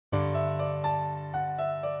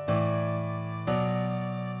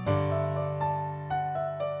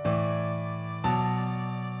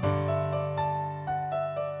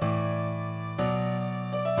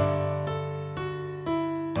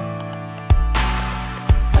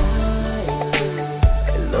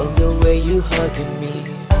love the way you hugging me.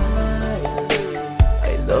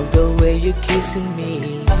 I love the way you kissing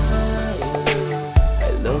me. I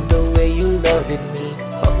love the way you loving me.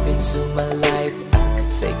 Hop into my life, I'll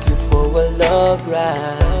take you for a love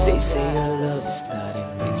ride. They say your love is nothing,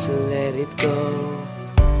 need to let it go.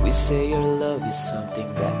 We say your love is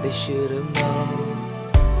something that they should've known.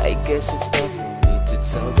 I guess it's time for me to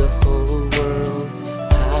tell the whole world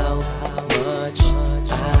how much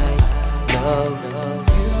I love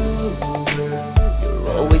you, girl. You'll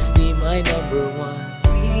always be my number one.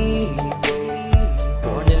 We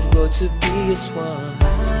born and grow to be as one.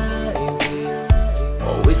 I will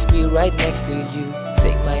always be right next to you.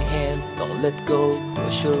 Take my hand, don't let go.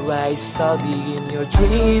 Close your eyes, I'll be in your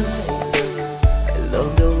dreams. I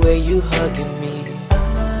love the way you hugging me.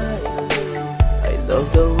 I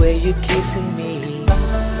love the way you kissing me.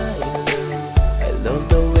 I love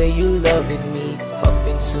the way you loving me. Hop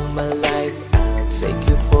into my life, I'll take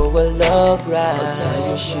you for a love ride. I'll tie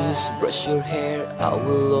your shoes, brush your hair. I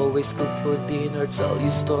will always cook for dinner, tell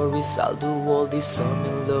you stories. I'll do all this, I'm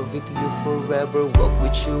in love with you forever. Walk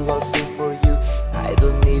with you, I'll sing for you. I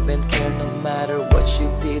don't even care no matter what you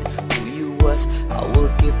did, who you was. I will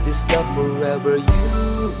keep this love forever.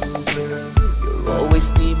 You, girl, you'll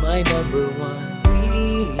always be my number one.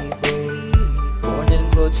 We born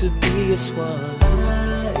and grow to be as one. I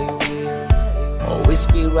will always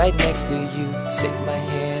be right next to you. Take my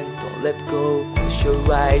hand, don't let go. Close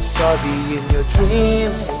your eyes, I'll be in your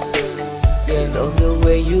dreams. Yeah, I love the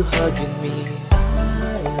way you hugging me.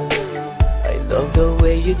 I love the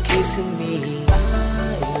way you kissing me.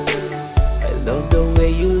 I love the way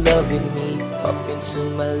you loving me. Hop into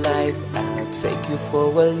my life, I'll take you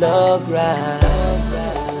for a love ride.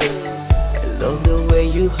 I love the way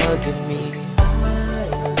you hugging me.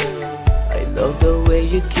 I love the way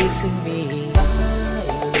you kissing me.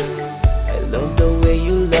 I love the way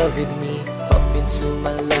you loving me. Hop into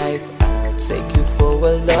my life, I'll take you for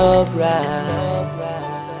a love ride.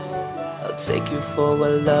 I'll take you for a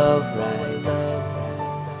love ride.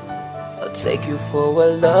 I'll take you for a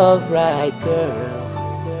love ride, girl.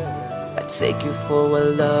 I'll take you for a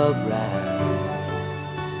love ride.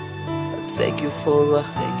 I'll take you for a